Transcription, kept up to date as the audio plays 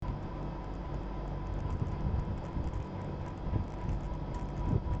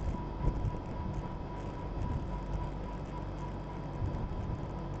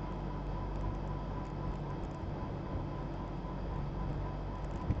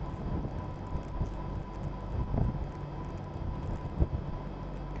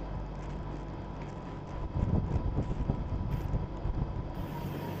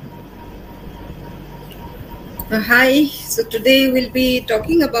Hi. So today we'll be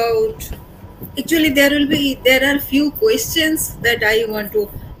talking about. Actually, there are few questions that I want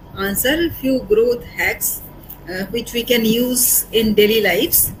to answer. Few growth hacks which we can use in daily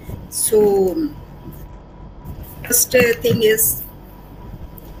lives. So first thing is,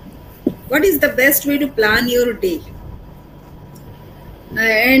 what is the best way to plan your day?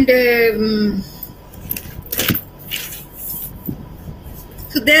 And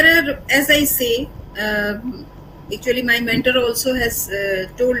so there are, as I say, actually my mentor also has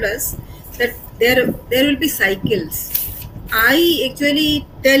told us that there will be cycles. I actually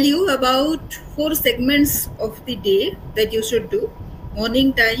tell you about four segments of the day that you should do: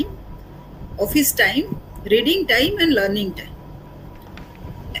 morning time, office time, reading time, and learning time.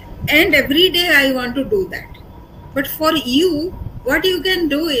 And every day I want to do that. But for you, what you can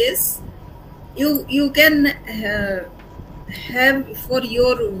do is you can have for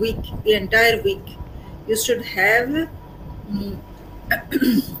your week, the entire week, you should have mm,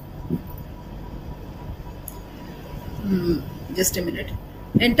 just a minute.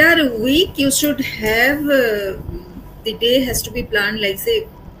 Entire week you should have the day has to be planned, like say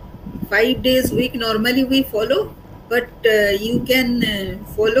 5 days week normally we follow, but you can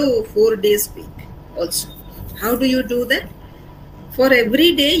follow 4 days week also. How do you do that? For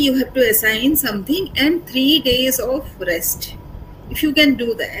every day you have to assign something and 3 days of rest. If you can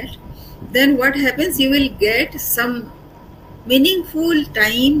do that, then what happens, you will get some meaningful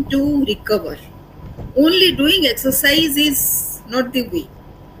time to recover. Only doing exercise is not the way.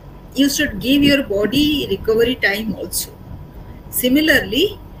 You should give your body recovery time also.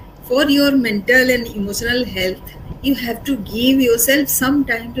 Similarly, for your mental and emotional health, you have to give yourself some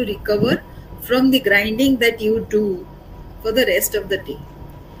time to recover from the grinding that you do for the rest of the day.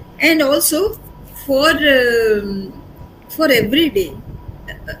 And also for every day,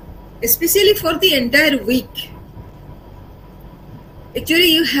 especially for the entire week,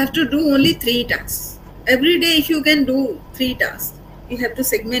 actually you have to do only 3 tasks every day. If you can do 3 tasks, you have to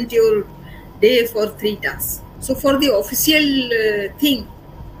segment your day for 3 tasks. So for the official thing,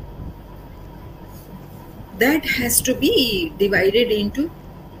 that has to be divided into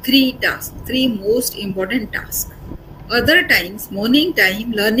 3 tasks, 3 most important tasks. Other times, morning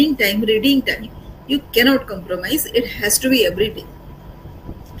time, learning time, reading time, you cannot compromise. It has to be every day,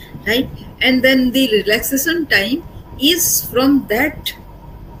 right? And then the relaxation time is from that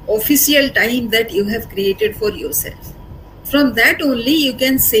official time that you have created for yourself. From that only you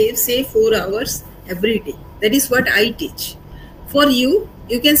can save, say, 4 hours every day. That is what I teach. For you,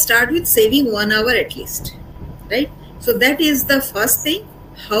 you can start with saving 1 hour at least, right? So that is the first thing,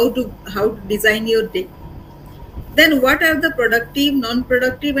 how to design your day. Then what are the productive,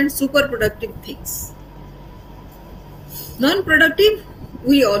 non-productive, and super productive things? Non-productive,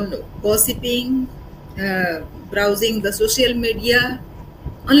 we all know: gossiping, browsing the social media,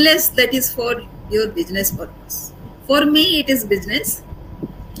 unless that is for your business purpose. For me, it is business.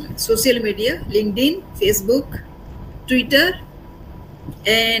 Social media, LinkedIn, Facebook, Twitter,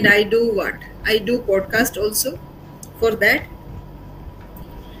 and I do what? I do podcast also for that.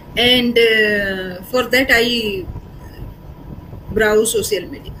 And for that, I browse social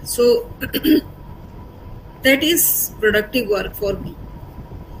media. So that is productive work for me.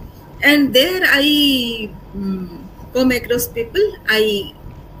 And there I come across people. I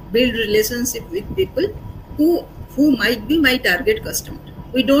build relationship with people who might be my target customer.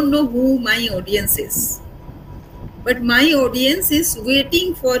 We don't know who my audience is, but my audience is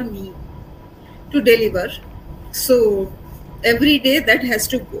waiting for me to deliver. So every day that has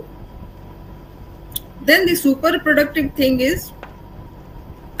to go. Then the super productive thing is,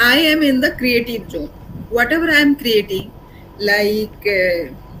 I am in the creative zone. Whatever I am creating, like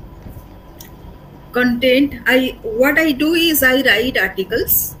content, what I do is I write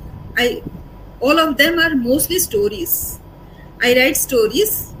articles. All of them are mostly stories. I write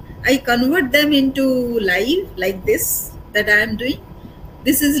stories. I convert them into live, like this that I am doing.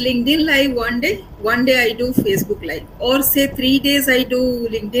 This is LinkedIn live one day. One day I do Facebook live, or say 3 days I do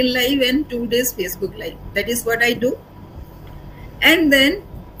LinkedIn live and 2 days Facebook live. That is what I do. And then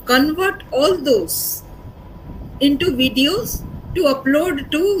convert all those into videos to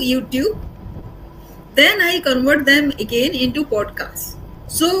upload to YouTube. Then I convert them again into podcasts.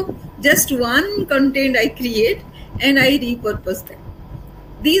 So just one content I create and I repurpose them.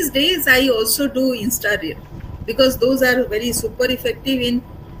 These days I also do Insta Reel, because those are very super effective in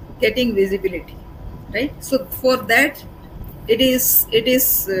getting visibility, right? So for that, it is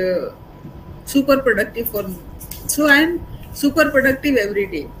super productive for me. So I am super productive every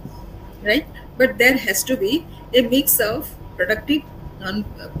day, right? But there has to be a mix of productive, non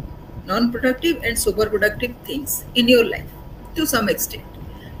non-productive and super productive things in your life to some extent.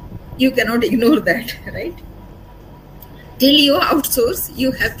 You cannot ignore that, right? Till you outsource,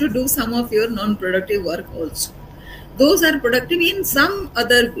 you have to do some of your non-productive work also. Those are productive in some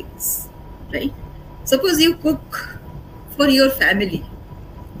other ways, right? Suppose you cook for your family.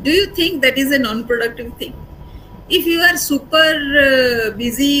 Do you think that is a non-productive thing? If you are super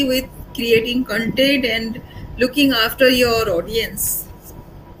busy with creating content and looking after your audience,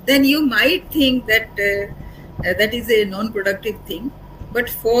 then you might think that that is a non-productive thing. But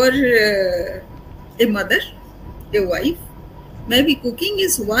for a mother, a wife, maybe cooking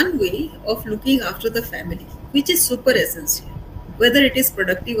is one way of looking after the family, which is super essential, whether it is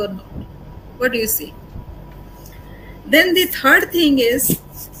productive or not. What do you say? Then the third thing is,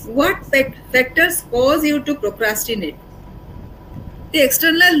 what factors cause you to procrastinate? The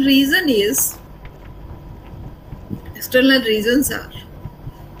external reasons are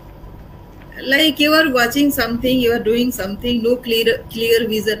like you are watching something, you are doing something, no clear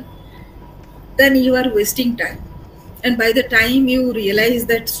vision, then you are wasting time. And by the time you realize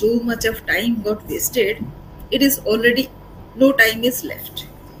that so much of time got wasted, it is already no time is left.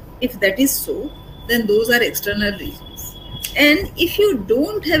 If that is so, then those are external reasons. And if you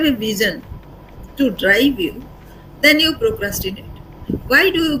don't have a vision to drive you, then you procrastinate. Why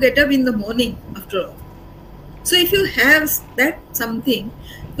do you get up in the morning after all? So if you have that something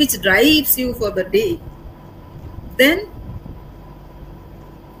which drives you for the day, then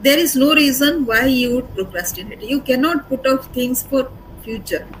there is no reason why you would procrastinate. You cannot put off things for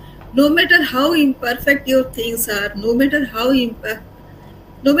future. No matter how imperfect your things are, no matter how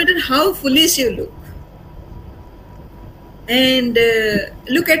foolish you look. And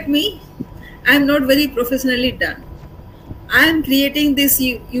look at me, I am not very professionally done. I am creating this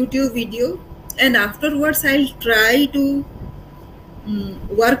YouTube video, and afterwards I'll try to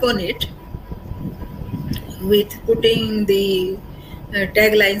work on it with putting the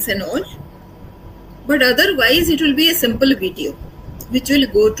taglines and all. But otherwise it will be a simple video which will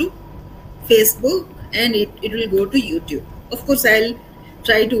go to Facebook and it will go to YouTube. Of course, I'll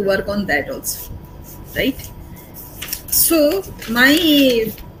try to work on that also, right? So my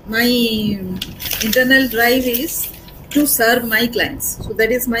internal drive is to serve my clients. So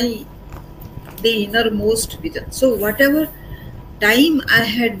that is the innermost vision. So whatever time I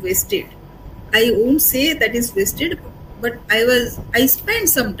had wasted, I won't say that is wasted, but I spent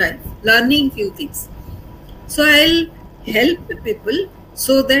some time learning few things. So I'll help people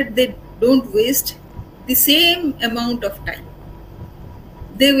so that they don't waste the same amount of time.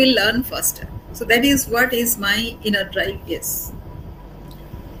 They will learn faster. So that is what is my inner drive, yes.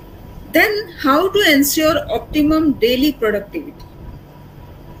 Then how to ensure optimum daily productivity?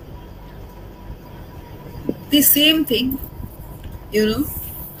 The same thing,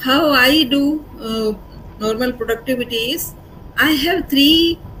 how I do normal productivity is, I have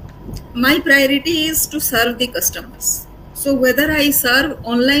my priority is to serve the customers. So whether I serve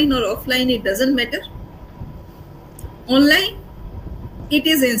online or offline, it doesn't matter. Online, it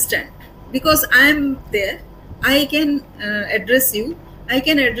is instant because I am there. I can address you. I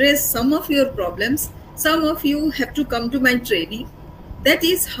can address some of your problems. Some of you have to come to my training. That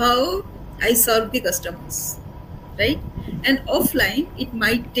is how I serve the customers, right? And offline, it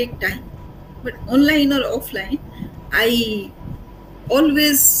might take time. But online or offline, I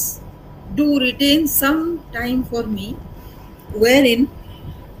always do retain some time for me, wherein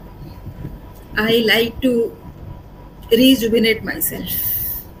I like to rejuvenate myself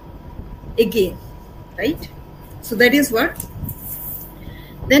again, right? So that is what.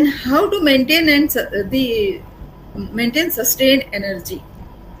 Then how to maintain sustained energy.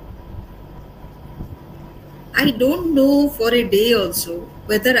 I don't know for a day also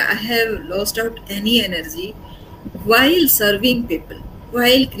whether I have lost out any energy while serving people,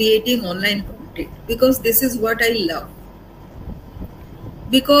 while creating online content, because this is what I love.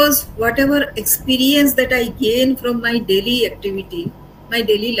 Because whatever experience that I gain from my daily activity, my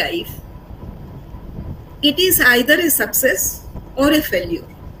daily life, it is either a success or a failure.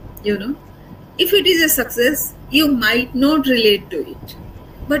 If it is a success, you might not relate to it.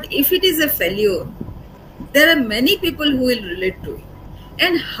 But if it is a failure, there are many people who will relate to it.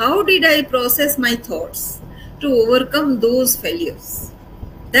 And how did I process my thoughts to overcome those failures?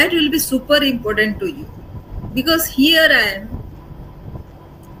 That will be super important to you. Because here I am,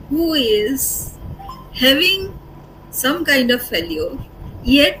 who is having some kind of failure,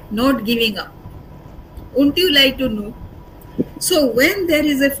 yet not giving up. Wouldn't you like to know? So when there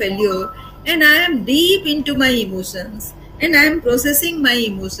is a failure and I am deep into my emotions and I am processing my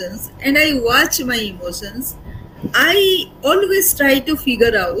emotions and I watch my emotions, I always try to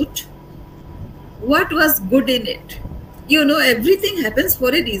figure out what was good in it. Everything happens for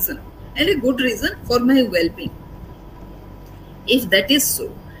a reason, and a good reason for my well-being. If that is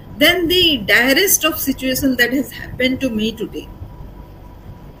so, then the direst of situation that has happened to me today,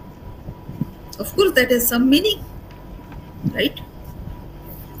 of course that has some meaning, right?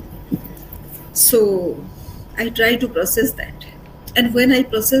 So I try to process that, and when I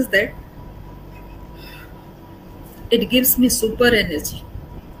process that, it gives me super energy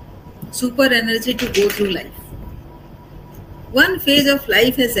to go through life. One phase of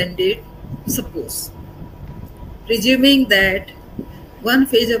life has ended, suppose. Presuming that one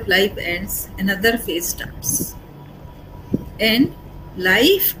phase of life ends, another phase starts. And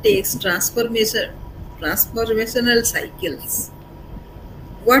life takes transformational cycles.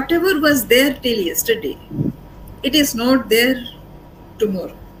 Whatever was there till yesterday, it is not there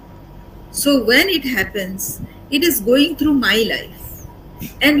tomorrow. So when it happens, it is going through my life.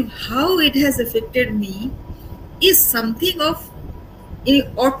 And how it has affected me is something of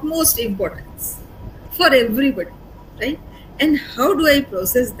utmost importance for everybody, right? And how do I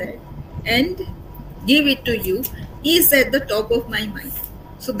process that and give it to you is at the top of my mind.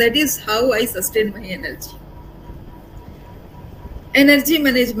 So that is how I sustain my energy. Energy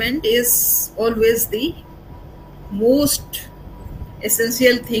management is always the most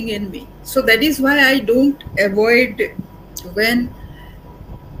essential thing in me. So that is why I don't avoid when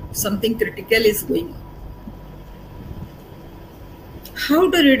something critical is going on. How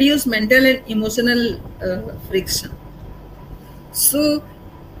to reduce mental and emotional friction? So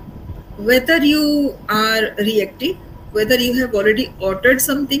whether you are reactive, whether you have already uttered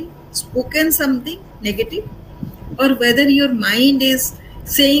something, spoken something negative, or whether your mind is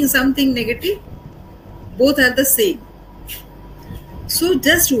saying something negative, both are the same. So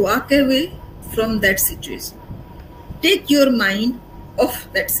just walk away from that situation. Take your mind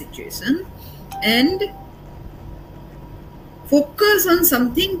off that situation and focus on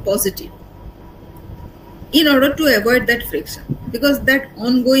something positive in order to avoid that friction, because that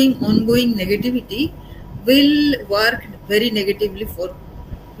ongoing negativity will work very negatively for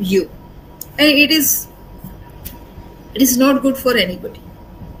you, and it is not good for anybody.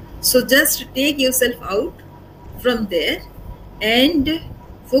 So just take yourself out from there and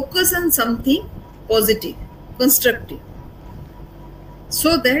focus on something positive, constructive,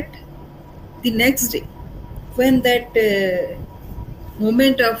 so that the next day, when that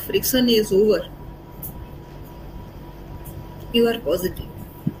moment of friction is over, you are positive,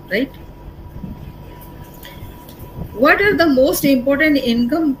 right? What are the most important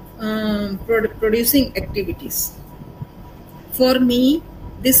income producing activities? For me,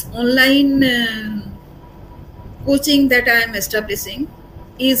 this online coaching that I am establishing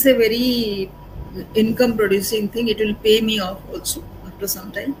is a very income producing thing. It will pay me off also after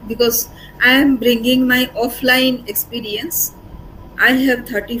some time, because I am bringing my offline experience. I have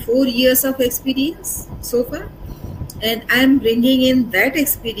 34 years of experience so far, and I am bringing in that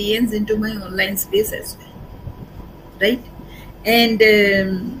experience into my online space as well, right? And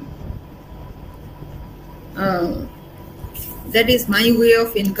that is my way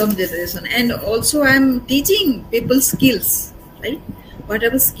of income generation. And also I am teaching people skills, right?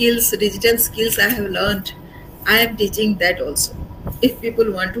 Whatever skills, digital skills I have learned, I am teaching that also, if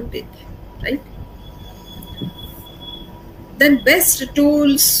people want to take, right? Then best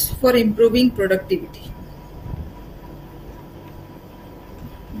tools for improving productivity.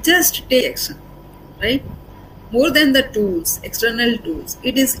 Just take action, right? More than the tools, external tools,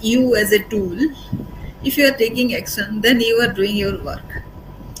 it is you as a tool. If you are taking action, then you are doing your work.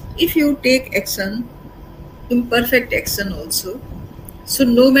 If you take action, imperfect action also, so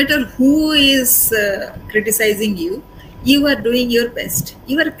no matter who is criticizing you, you are doing your best.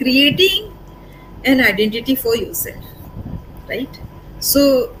 You are creating an identity for yourself, right?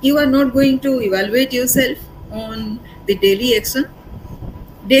 So you are not going to evaluate yourself on the daily action.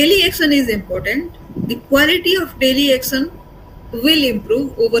 Daily action is important. The quality of daily action will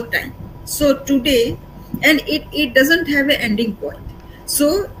improve over time. So today, and it doesn't have an ending point.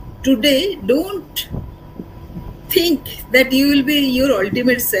 So today, don't think that you will be your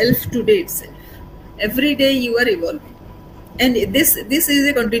ultimate self today itself. Every day you are evolving, and this is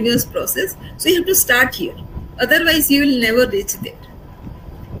a continuous process. So you have to start here. Otherwise, you will never reach there.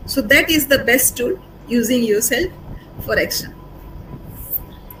 So that is the best tool, using yourself for action.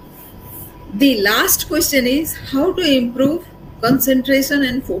 The last question is how to improve concentration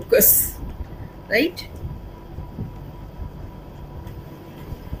and focus, right?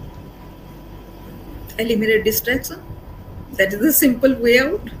 Eliminate distraction. That is the simple way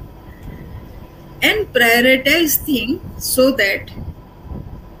out. And prioritize things so that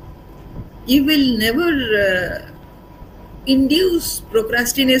you will never induce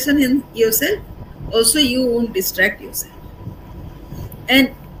procrastination in yourself. Also, you won't distract yourself.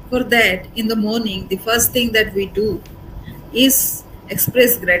 And for that, in the morning, the first thing that we do is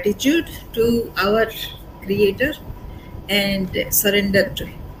express gratitude to our Creator and surrender to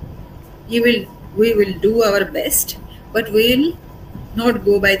Him. We will do our best, but we will not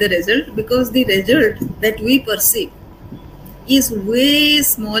go by the result, because the result that we perceive is way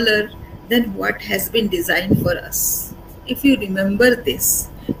smaller than what has been designed for us. If you remember this,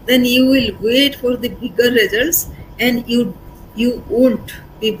 then you will wait for the bigger results, and you won't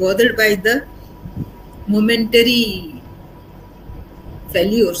be bothered by the momentary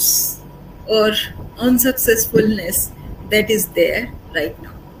failures or unsuccessfulness that is there right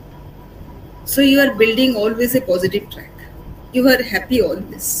now. So you are building always a positive track. You are happy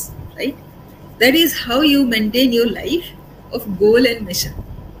always, right? That is how you maintain your life of goal and mission.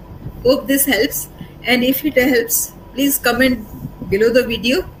 Hope this helps, and if it helps, please comment below the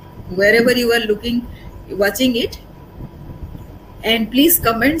video wherever you are watching it, and please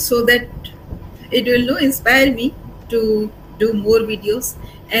comment so that it will inspire me to do more videos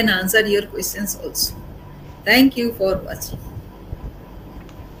and answer your questions also. Thank you for watching.